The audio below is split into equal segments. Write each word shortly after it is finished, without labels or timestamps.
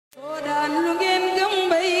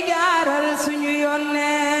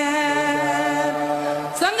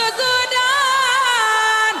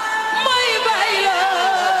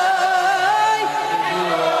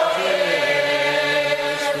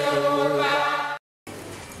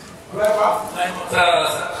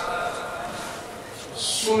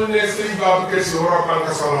suñu nee sëñ Babou Kër si waroon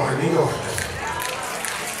banque sa loxo ni nga wax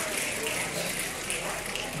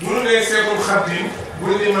bu ñu nee Seexul Xadiim bu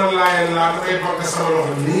ñu nee man Layène laa damay banque sama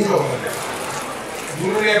loxo nii nga war a def bu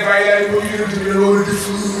ñu nee Baye laay boobu yonent bi la war a def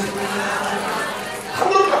xam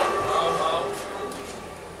nga lu tax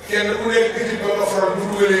kenn ku nekk équipe ba nga faral bu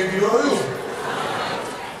dugalee bi doo yóbbu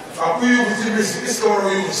waaw ku yóbbu ci bés bi est-ce que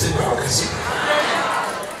waroo yóbbu sëñ Babou Kër si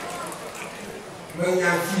ma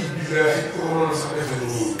ñaan kii billaahi ko waroon sax defe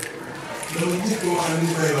nii loolu ñëpp wax na ni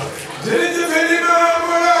may wax jërëjëf Imaam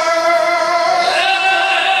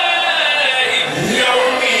yow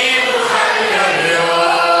mii mu xayal yow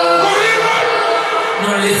nu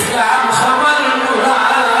lislaam xamal nu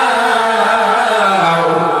laaw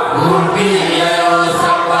buur bi yow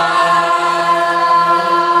sabaa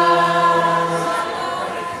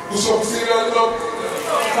ku sopp si yow lool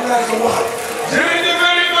xam naa ko waxal jërëjëf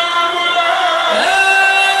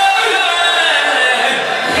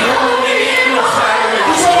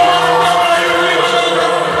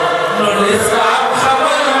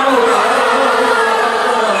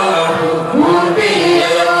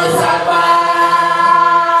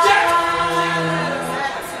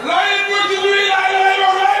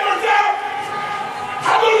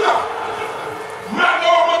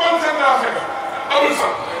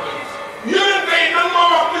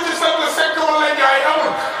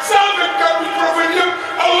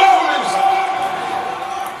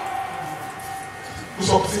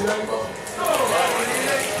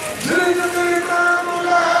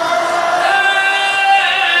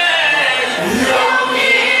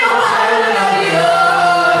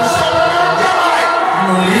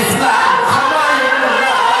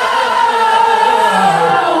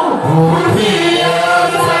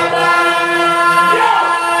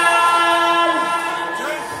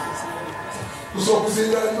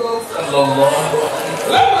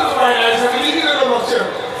La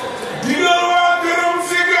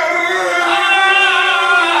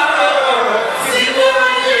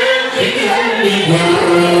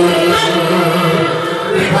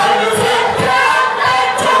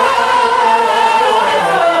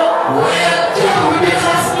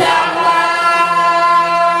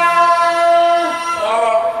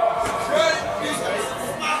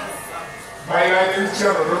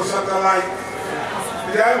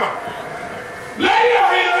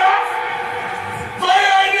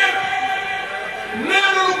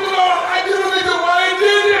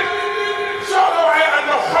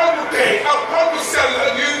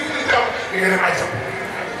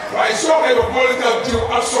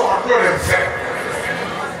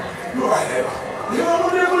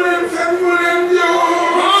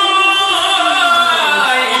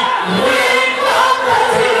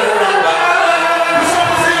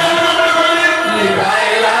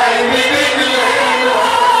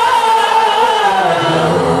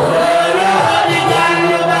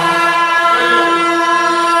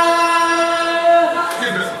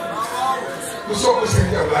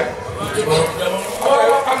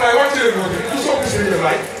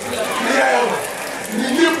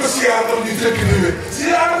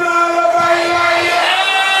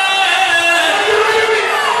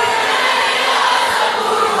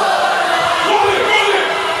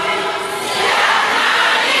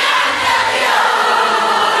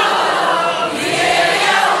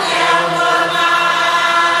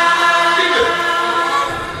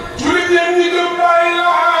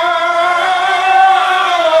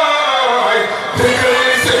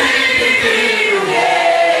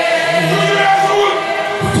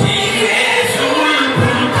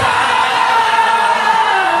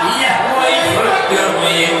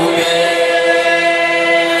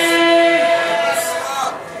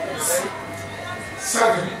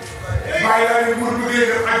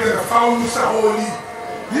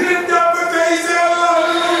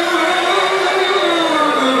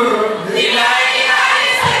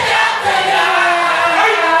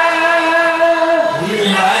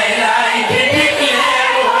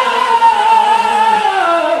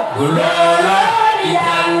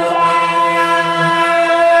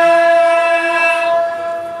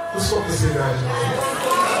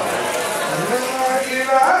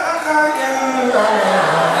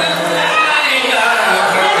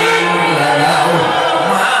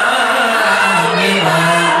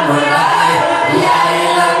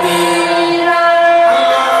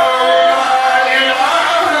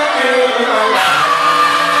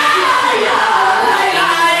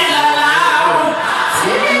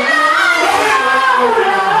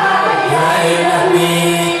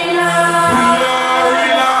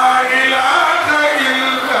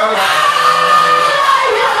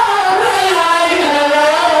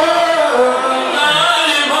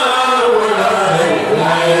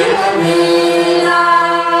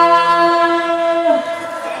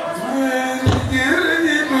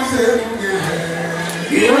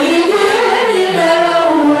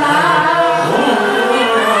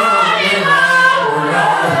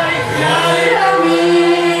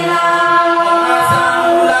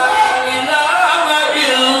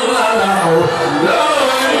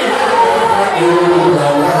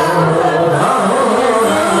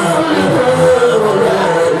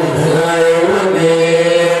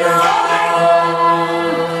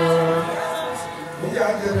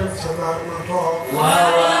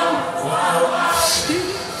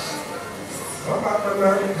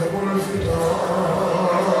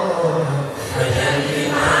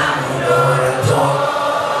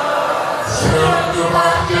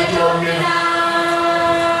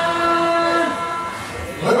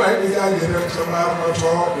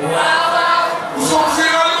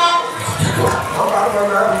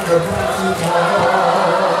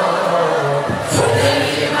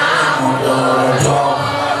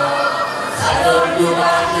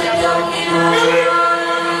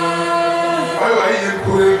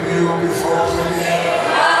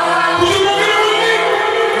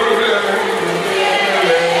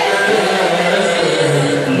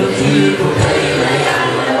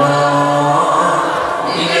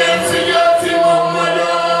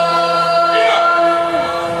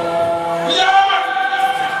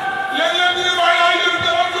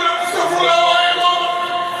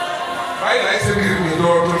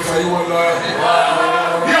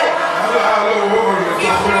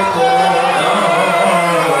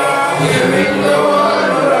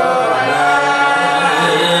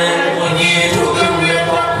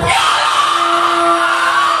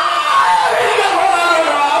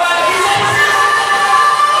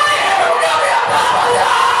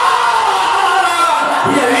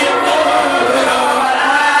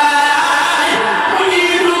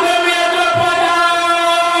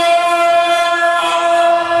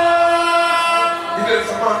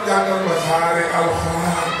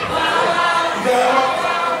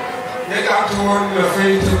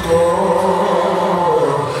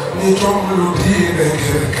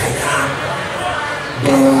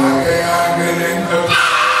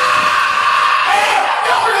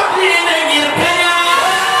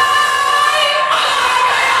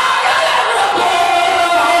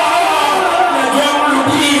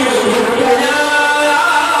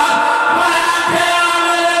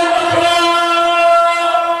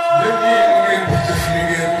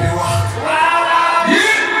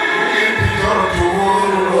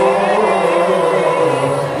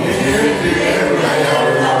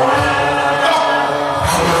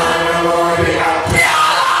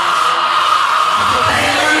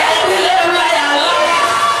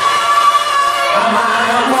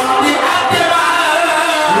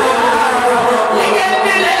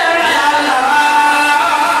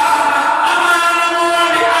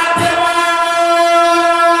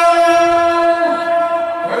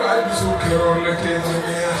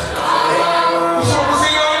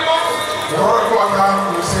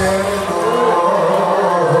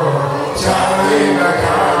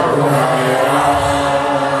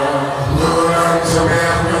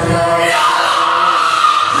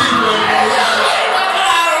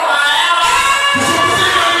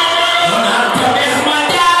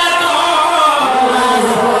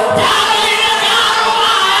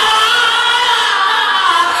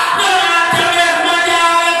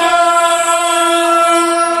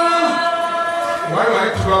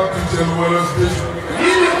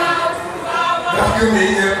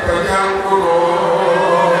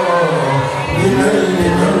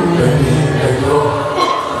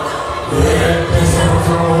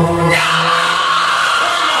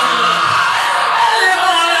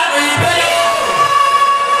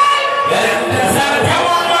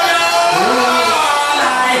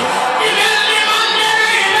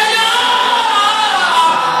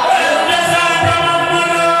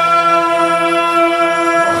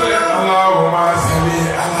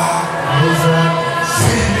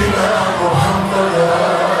Seydina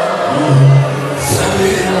Muhammad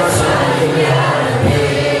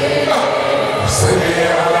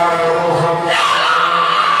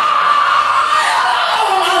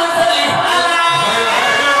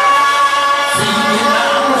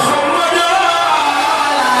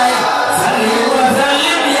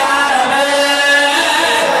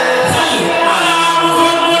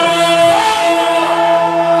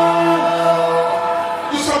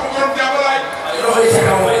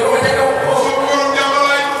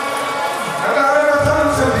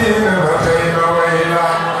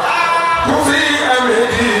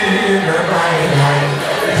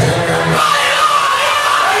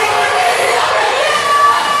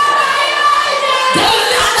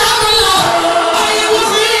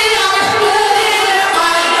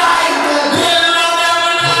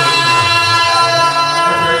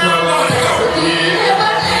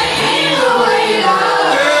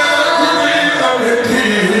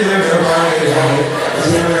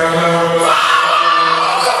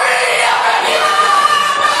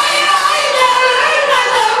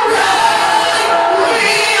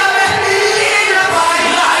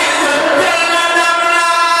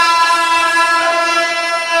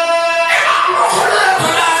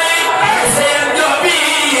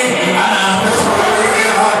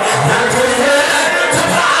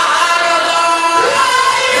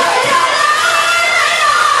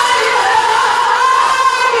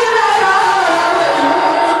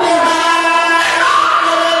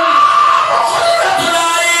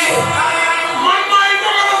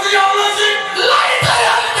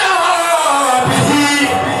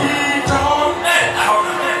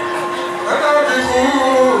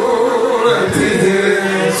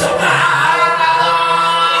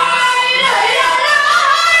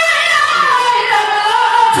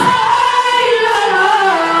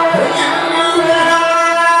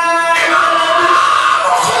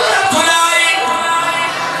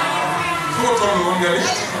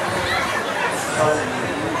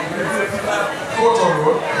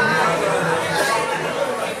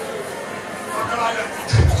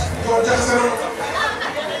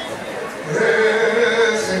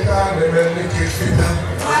daal.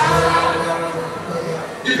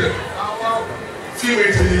 Idda fii may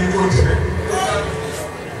tëjee ñu continué.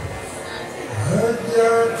 Hadja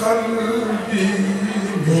qalbi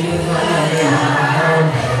min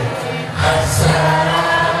khasara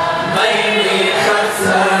bayni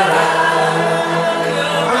khasara.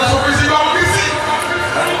 Ana soxna si baax a gis.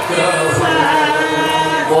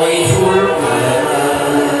 mooy ful.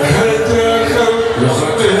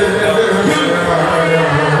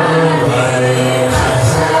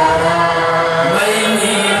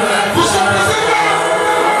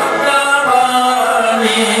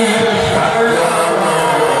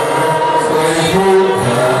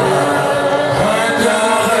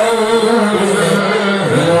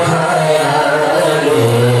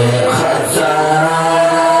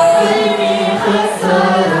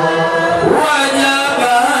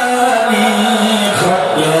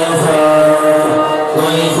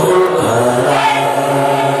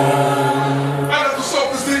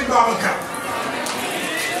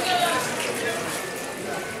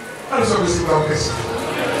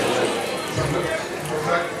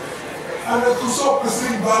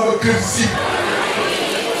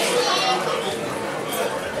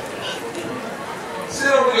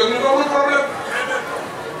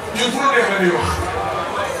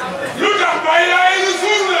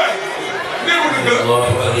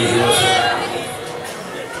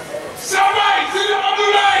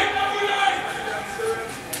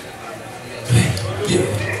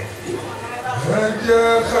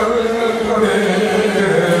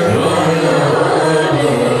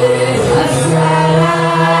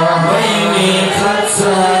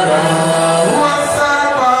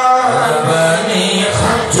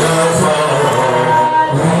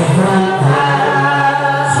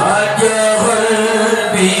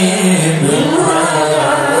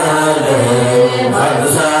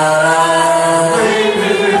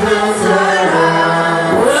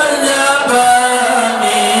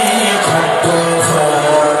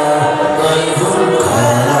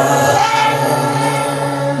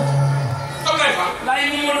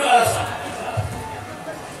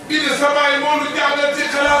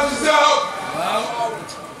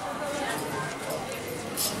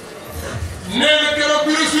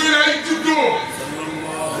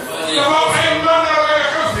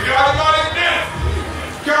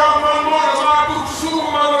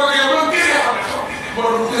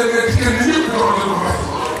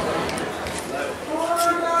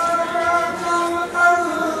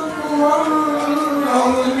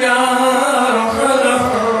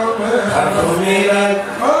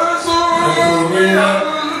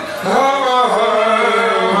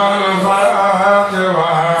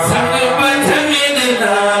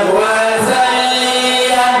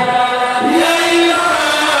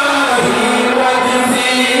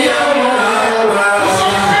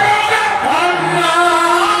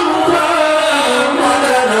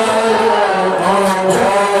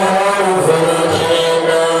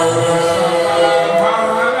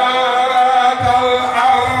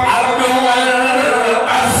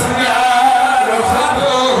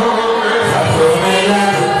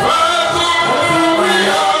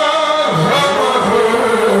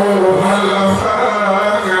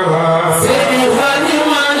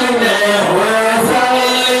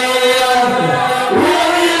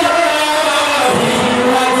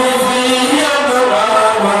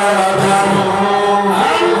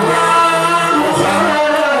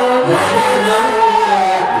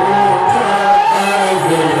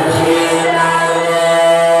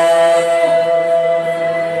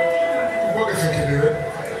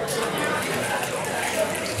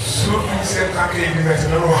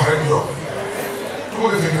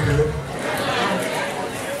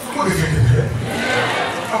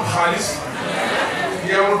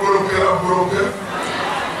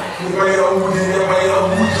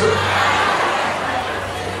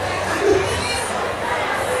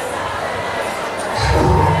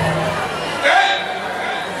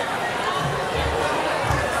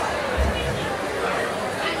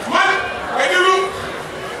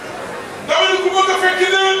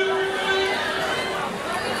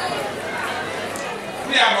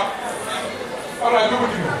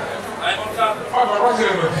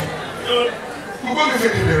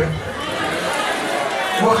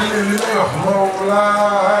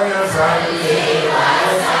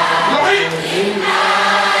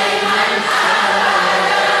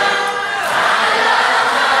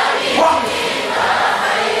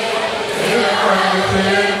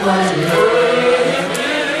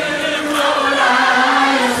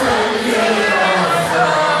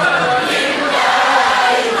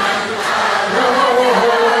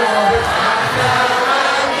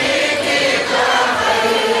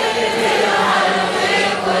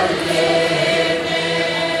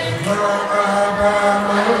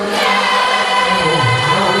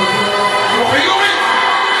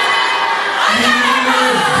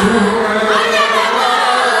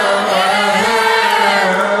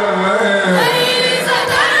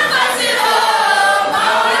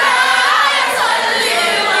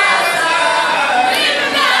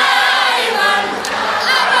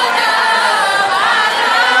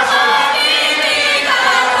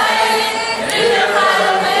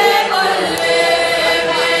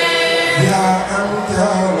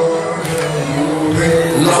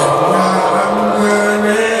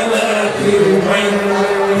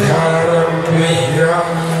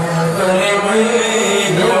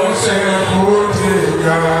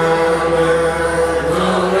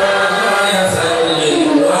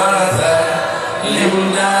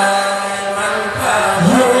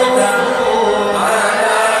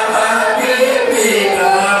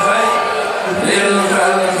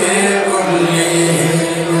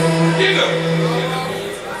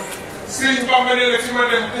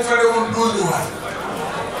 fa demoon doo ñëwaat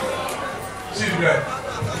Sidi Ibrahima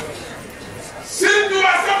Sëriñ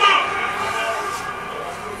Tuubaa sama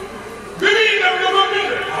bi muy dem dafa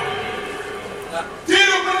bind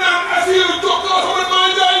téere ko naan asiiru toog ko xamal maa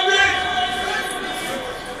njaay bee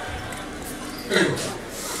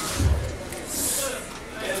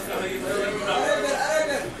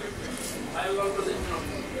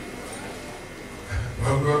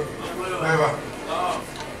aywa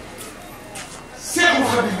Seexu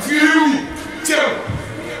Xaadim fi réew mi ceeb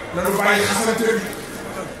nanu bàyyi xasante bi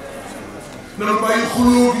nanu bàyyi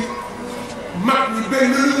xuloo bi mag ñi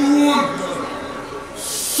benn la ñu woon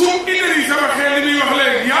su indee sama xel li muy wax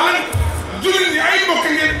léegi yàlla jullit ñi ay mbokk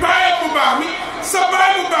ngeen bàyyi bu baax mi sa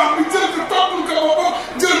bàyyi bu baax mi jël ko toppul ko ba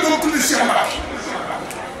jël doom tuddi Cheikh Mbacke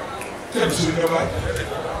kenn suñu ko bàyyi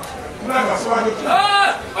naa ba sa waa jot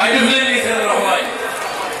waaye def leen ni seen loxo waay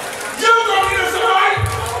jël doom ne sa waay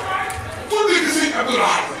tuddi ko sëñ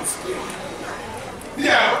Abdoulaye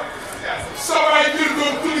yaa sa waay jël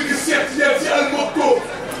doom tuddi ko seet yel ci al mokto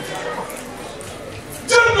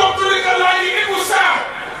jël doom tuddi ko laaj Ibou Seny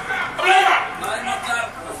Lahi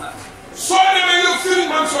soo demee yow Serigne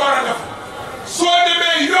Mansour a def soo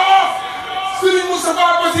demee yow Serigne Moustapha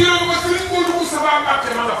Bassirou ba Serigne Modou Moustapha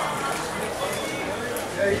Mbacké ma def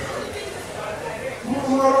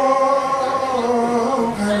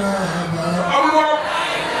amul morom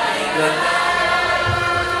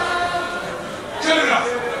jël na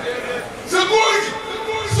sa góor gi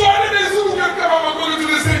soo demee suñu kër Kaba ma ko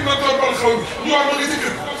tuddee Serigne Mansour Bal xaw ñu war ma nga ci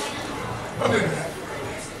kër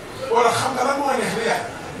wala xam nga lan moo neex ne yaa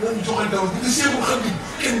ñooñu joxante woon di Seexul Xaadim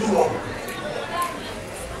kenn du moom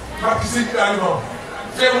barke sëñ bi daal di moom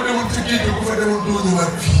feebu demul ci géej gi bu fa demul doo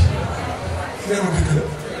ñëwaat fii feebu dëgg la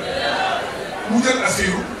mu jël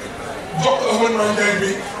asiru jox ko Ahmad Maa Njaay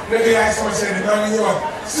bi ne ko yaay sama seede maa ngi ñëwaat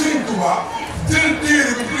Sëriñ Tuubaa jël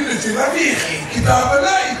téere bi bind ci rafiixi kitaaba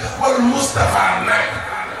laay wala Mustafa naay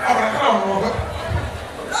après xanaa moo ko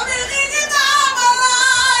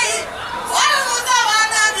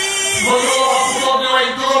loolu la wax bu toog di way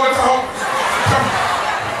jógoo nga taxaw xam.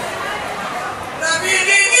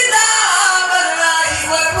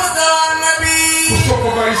 bu soog ko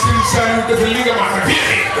bàyyi Serigne Saliou dafa li nga maa fi.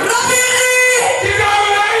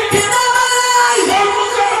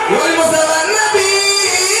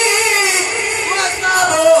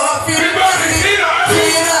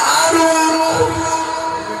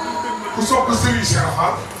 ku soog ko Serigne Cheikh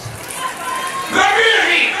Fall.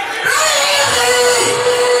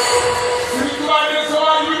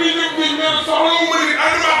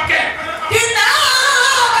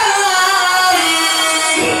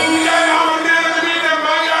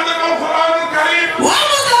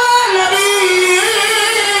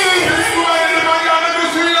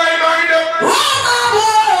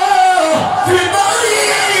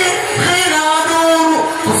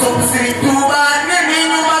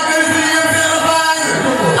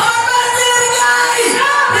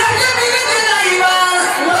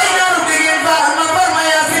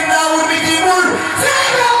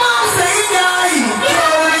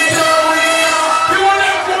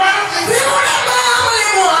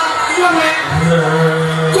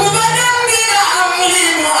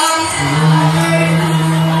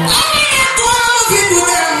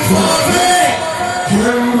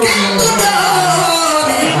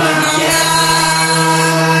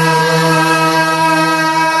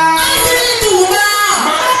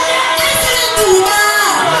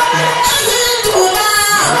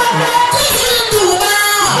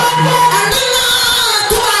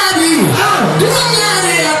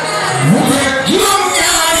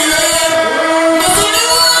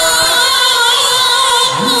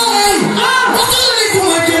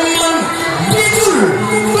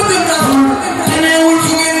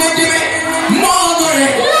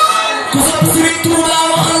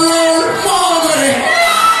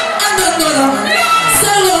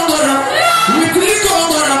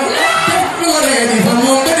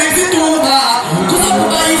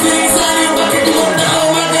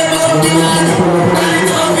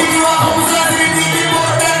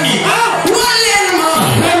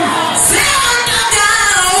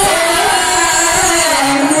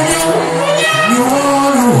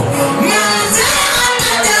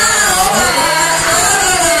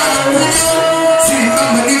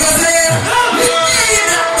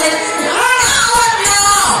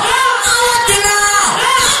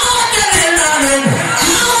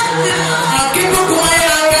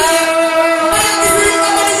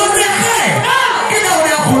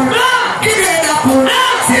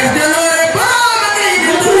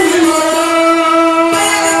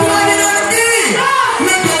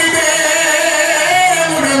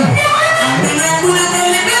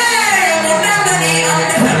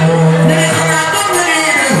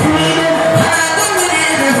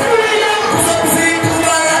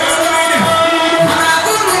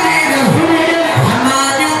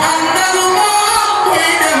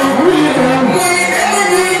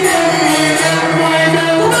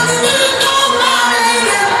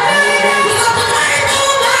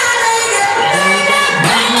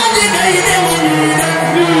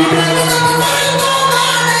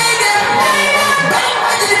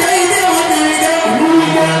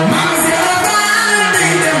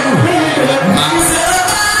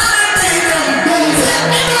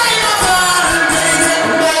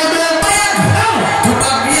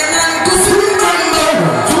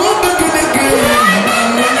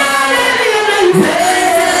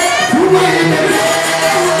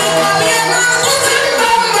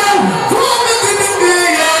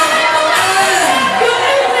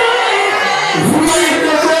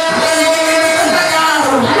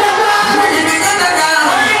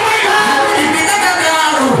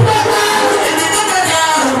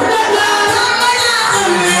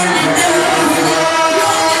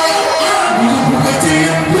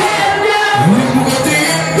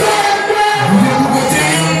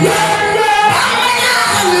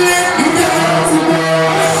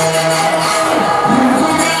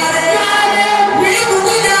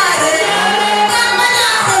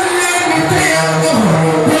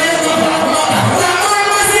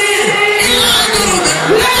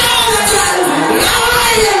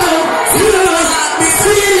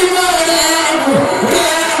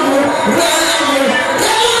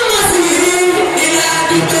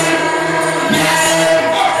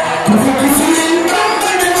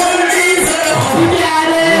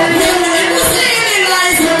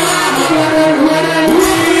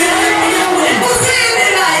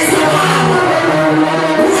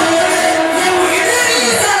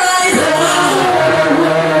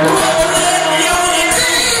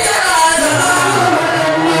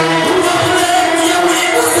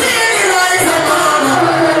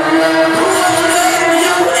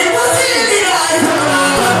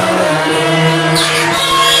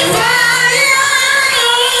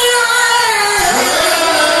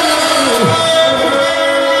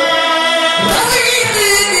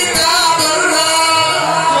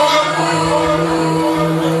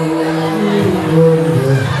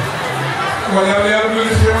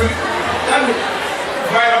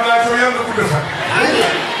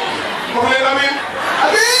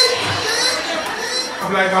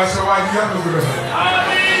 Abdoulaye Ba sa waa ji yàlla na ko defal.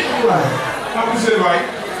 waaw am seen waay.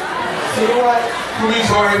 seen waay. ku muy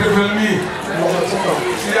sa waay defal nii. waxal sa kaw.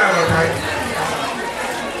 si yàlla kaay.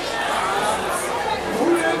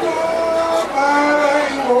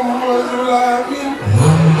 Mamadou Lamine.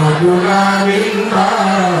 Mamadou Lamine Ba.